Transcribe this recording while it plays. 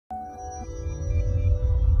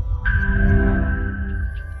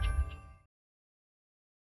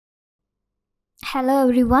Hello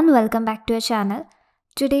everyone, welcome back to our channel.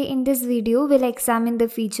 Today in this video, we'll examine the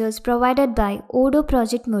features provided by Odoo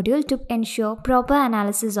Project module to ensure proper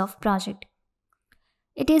analysis of project.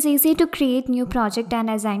 It is easy to create new project and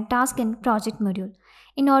assign tasks in project module.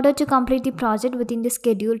 In order to complete the project within the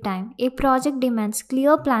scheduled time, a project demands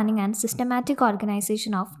clear planning and systematic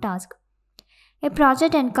organization of tasks. A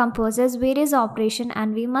project encompasses various operations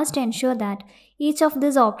and we must ensure that each of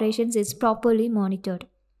these operations is properly monitored.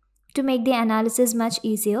 To make the analysis much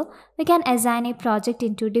easier, we can assign a project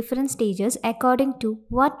into different stages according to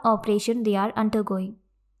what operation they are undergoing.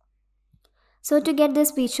 So to get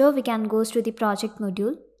this feature, we can go to the project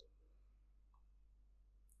module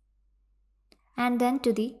and then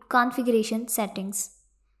to the configuration settings.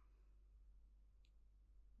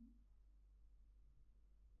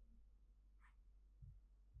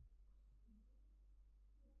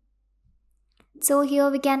 So here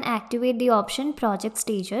we can activate the option project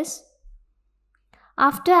stages.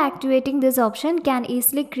 After activating this option, can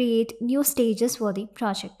easily create new stages for the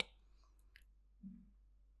project.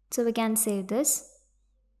 So we can save this.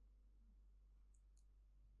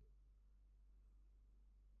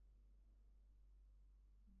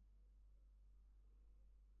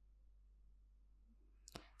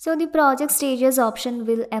 So the project stages option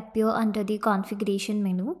will appear under the configuration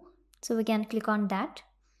menu. So we can click on that.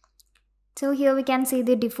 So here we can see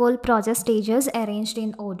the default project stages arranged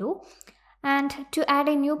in Odoo. And to add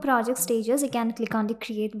a new project stages, you can click on the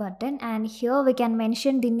create button and here we can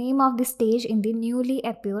mention the name of the stage in the newly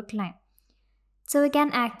appeared line. So we can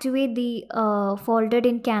activate the folded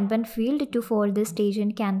in Kanban field to fold the stage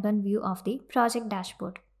in Kanban view of the project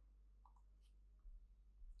dashboard.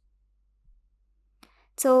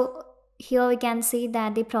 So here we can see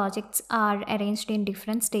that the projects are arranged in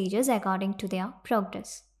different stages according to their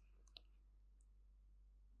progress.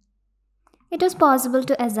 It is possible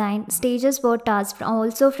to assign stages for tasks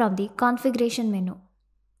also from the configuration menu.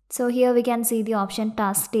 So here we can see the option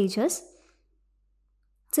task stages.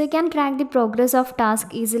 So you can track the progress of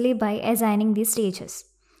task easily by assigning these stages.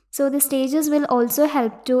 So the stages will also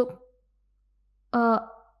help you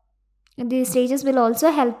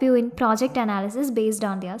in project analysis based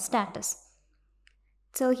on their status.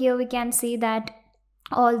 So here we can see that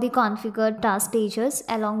all the configured task stages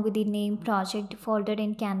along with the name, project, folded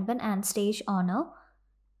in Kanban and stage owner.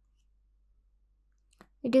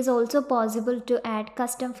 It is also possible to add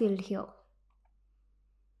custom field here.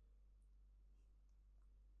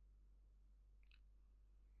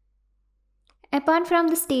 Apart from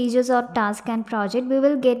the stages or task and project, we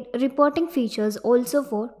will get reporting features also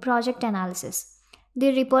for project analysis.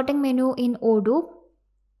 The reporting menu in Odoo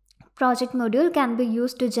Project module can be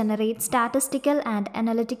used to generate statistical and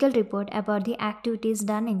analytical report about the activities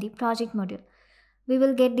done in the project module. We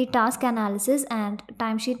will get the task analysis and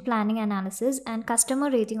timesheet planning analysis and customer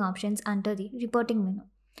rating options under the reporting menu.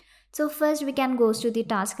 So first we can go to the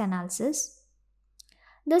task analysis.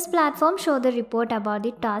 This platform shows the report about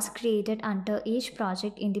the task created under each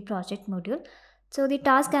project in the project module. So the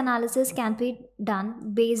task analysis can be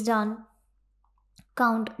done based on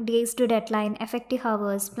count, days to deadline, effective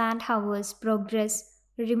hours, planned hours, progress,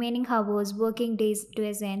 remaining hours, working days to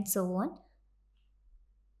assign, and so on.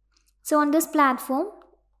 So on this platform,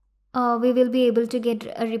 we will be able to get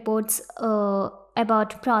reports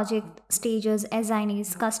about project stages,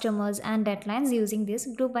 assignees, customers and deadlines using this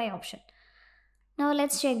group by option. Now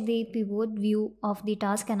let's check the pivot view of the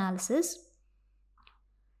task analysis.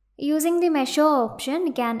 Using the measure option,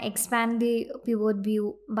 you can expand the pivot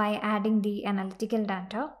view by adding the analytical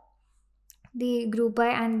data. The group by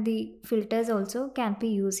and the filters also can be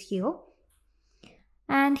used here.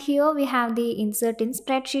 And here we have the insert in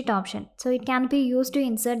spreadsheet option. So it can be used to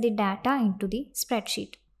insert the data into the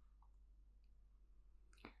spreadsheet.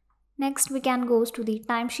 Next we can go to the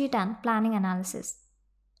timesheet and planning analysis.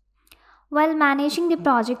 While managing the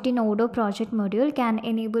project in Odoo Project module can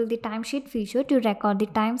enable the timesheet feature to record the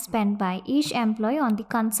time spent by each employee on the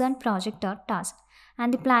concerned project or task,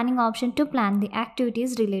 and the planning option to plan the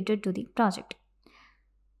activities related to the project.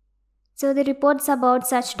 So the reports about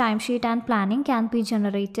such timesheet and planning can be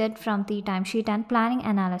generated from the timesheet and planning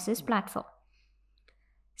analysis platform.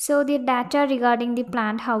 So the data regarding the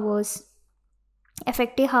planned hours,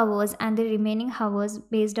 effective hours and the remaining hours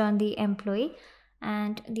based on the employee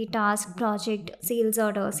and the task, project, sales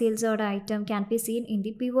order item can be seen in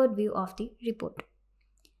the pivot view of the report.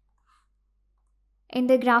 In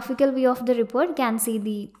the graphical view of the report, can see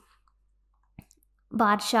the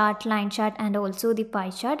bar chart, line chart and also the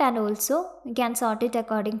pie chart, and also we can sort it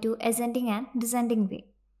according to ascending and descending way.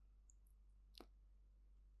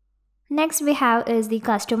 Next we have is the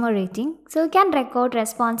customer rating. So you can record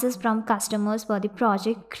responses from customers for the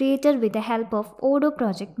project created with the help of Odoo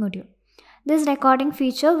Project module. This recording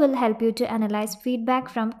feature will help you to analyze feedback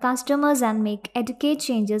from customers and make educate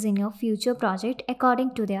changes in your future project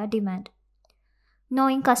according to their demand.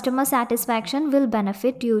 Knowing customer satisfaction will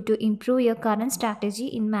benefit you to improve your current strategy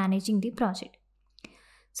in managing the project.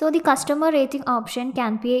 So the customer rating option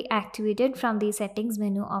can be activated from the settings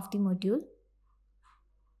menu of the module.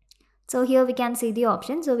 So here we can see the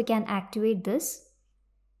option, so we can activate this.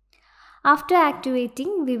 After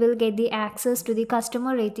activating, we will get the access to the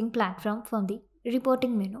customer rating platform from the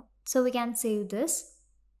reporting menu. So we can save this.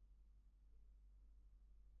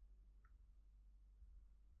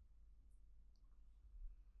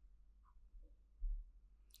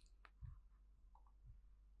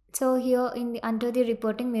 So here in the under the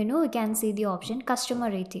reporting menu, we can see the option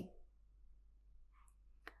customer rating.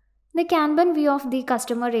 The Kanban view of the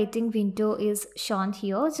customer rating window is shown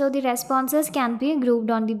here. So the responses can be grouped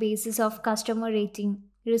on the basis of customer rating,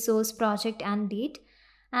 resource, project and date.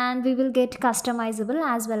 And we will get customizable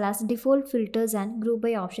as well as default filters and group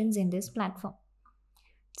by options in this platform.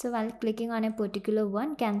 So while clicking on a particular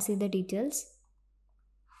one, can see the details.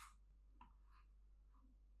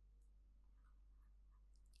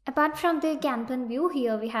 Apart from the Kanban view,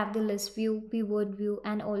 here we have the list view, pivot view,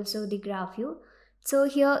 and also the graph view. So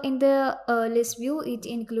here in the list view, it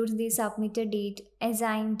includes the submitted date,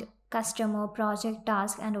 assigned customer, project,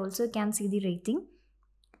 task, and also can see the rating.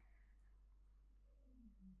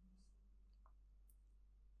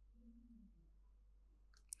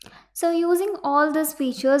 So using all these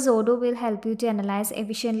features, Odoo will help you to analyze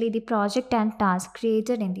efficiently the project and task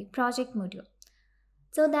created in the project module.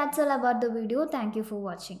 So that's all about the video. Thank you for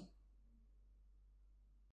watching.